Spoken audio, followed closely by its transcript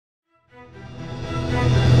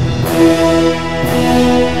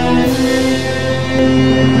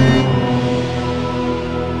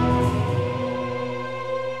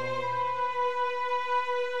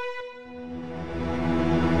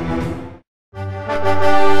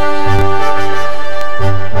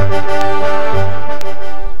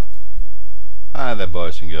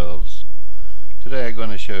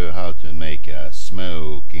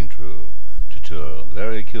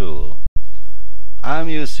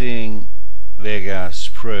using Vegas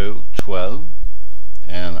Pro 12,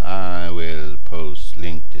 and I will post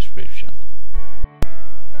link description.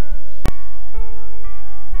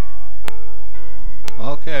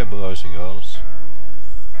 Okay, boys and girls,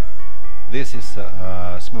 this is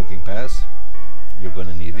a smoking pass. You're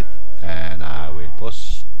gonna need it, and I will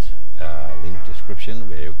post a link description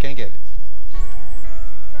where you can get it.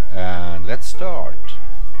 And let's start.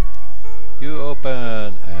 You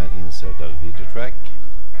open and insert a video track,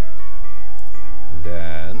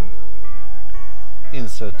 then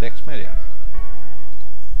insert text media,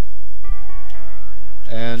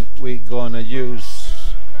 and we're gonna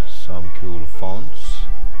use some cool fonts.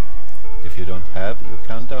 If you don't have, you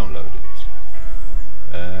can download it,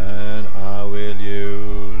 and I will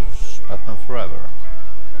use Batman Forever,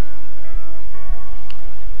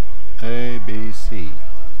 ABC,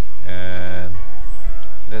 and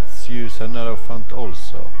let's use another font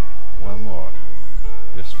also, one more,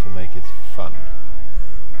 just to make it fun.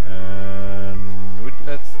 And we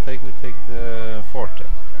take the Forte.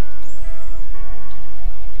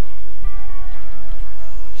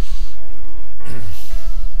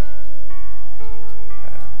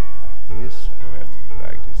 Like this, and we have to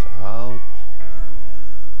drag this out.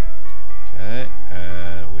 Okay,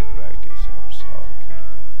 and we drag this also out a little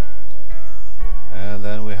bit. And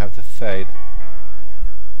then we have to fade.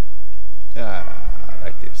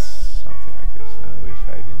 Like this, something like this, and we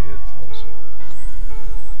fade in this also.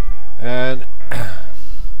 And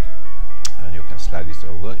you can slide this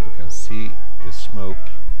over. You can see the smoke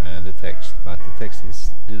and the text, but the text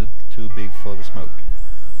is a little too big for the smoke,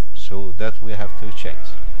 so that we have to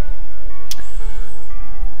change.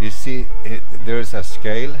 You see, there is a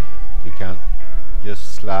scale. You can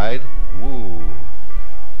just slide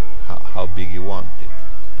how big you want it,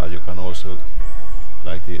 but you can also,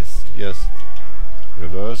 like this, just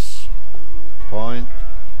reverse point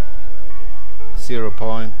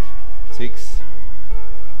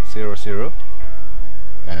 0.600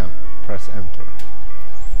 and press enter,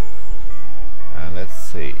 and let's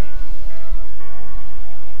see,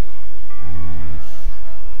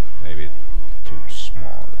 maybe too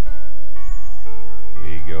small.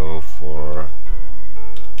 We go for,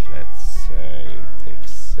 let's say, take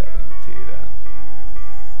 70 then.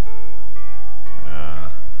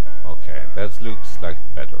 Okay, that looks like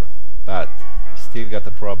better, but still got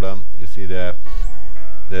a problem. You see the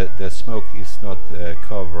smoke is not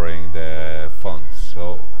covering the font,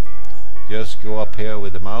 so just go up here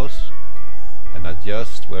with the mouse and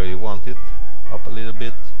adjust where you want it, up a little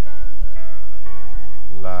bit,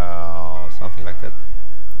 something like that.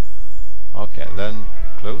 Okay, then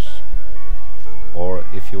close. Or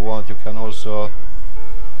if you want, you can also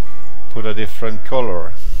put a different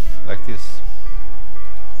color like this,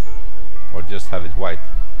 or just have it white,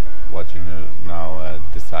 what you now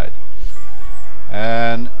decide.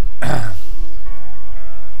 And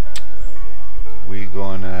we're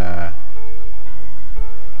gonna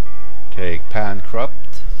take pan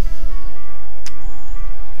cropped,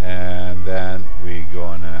 and then we're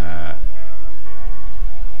gonna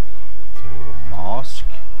to mask,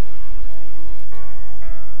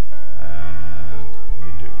 and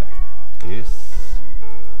we do like this.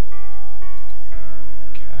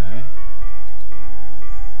 Okay,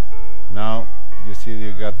 now you see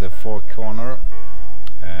you got the four corner,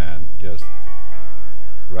 and just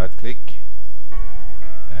right click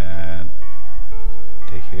and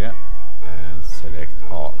take here and select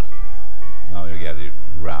all. Now you get it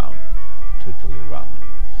round, totally round,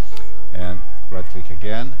 and right click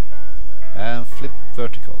again and flip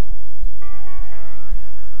vertical,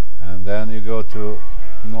 and then you go to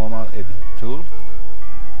normal edit tool,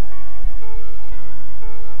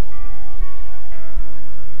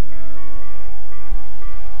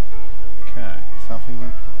 something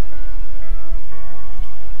went wrong.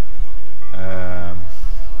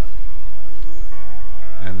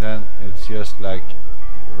 And then it's just like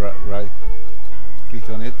right click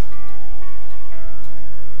on it,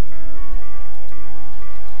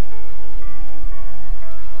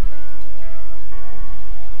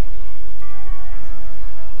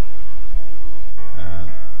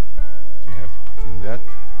 and we have to put in that,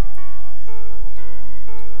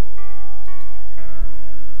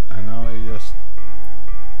 and now I just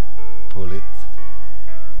pull it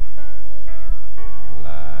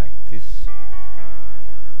like this,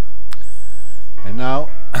 and now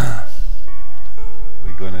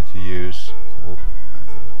we're going to use, I have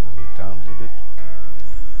to move it down a little bit.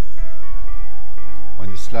 When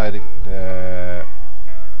you slide it, there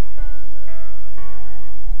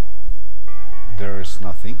is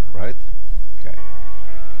nothing, right? Okay.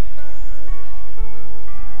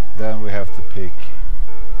 Then we have to pick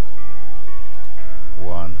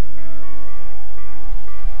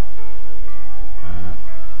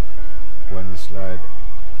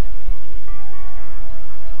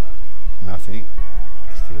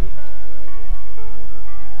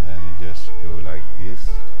this,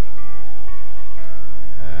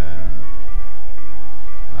 and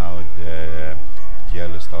now the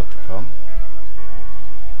yellow start to come.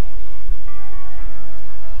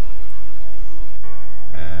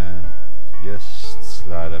 And just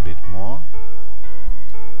slide a bit more,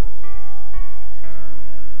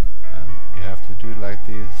 and you have to do like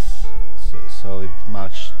this so it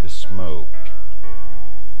matches the smoke,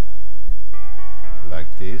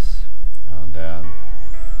 like this. And then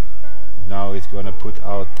now it's gonna put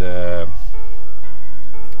out the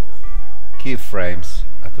keyframes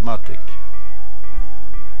automatic,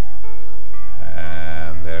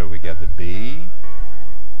 and there we get the B.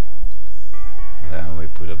 Then we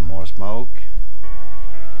put up more smoke,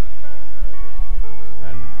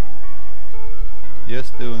 and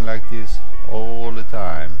just doing like this all the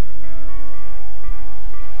time.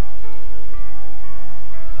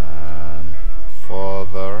 And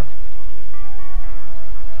further.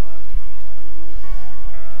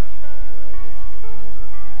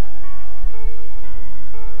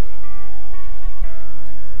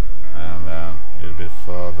 And then a little bit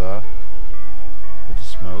further with the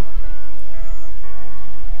smoke.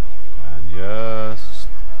 And just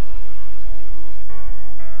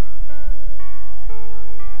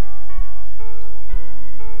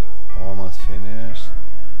almost finished,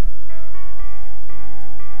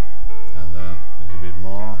 and then a little bit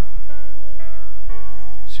more,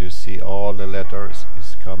 so you see all the letters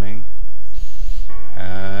is coming.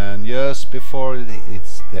 And just before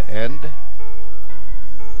it's the end,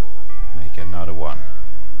 make another one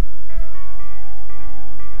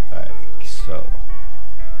like so.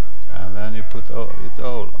 And then you put it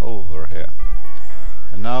all over here,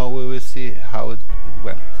 and now we will see how it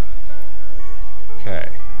went. Okay,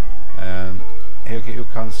 and here you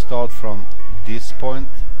can start from this point,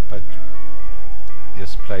 but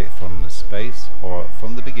just play from the space or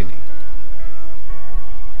from the beginning.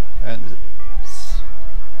 And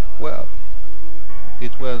well,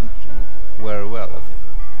 it went very well, I think.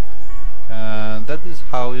 And that is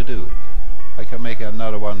how you do it. I can make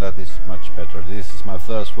another one that is much better. This is my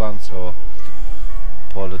first one, so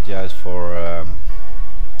apologize for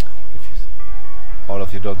if all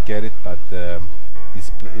of you don't get it, but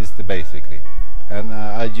it's the basically. And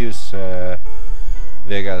I use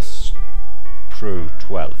Vegas Pro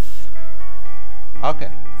 12.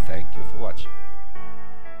 Okay, thank you for watching.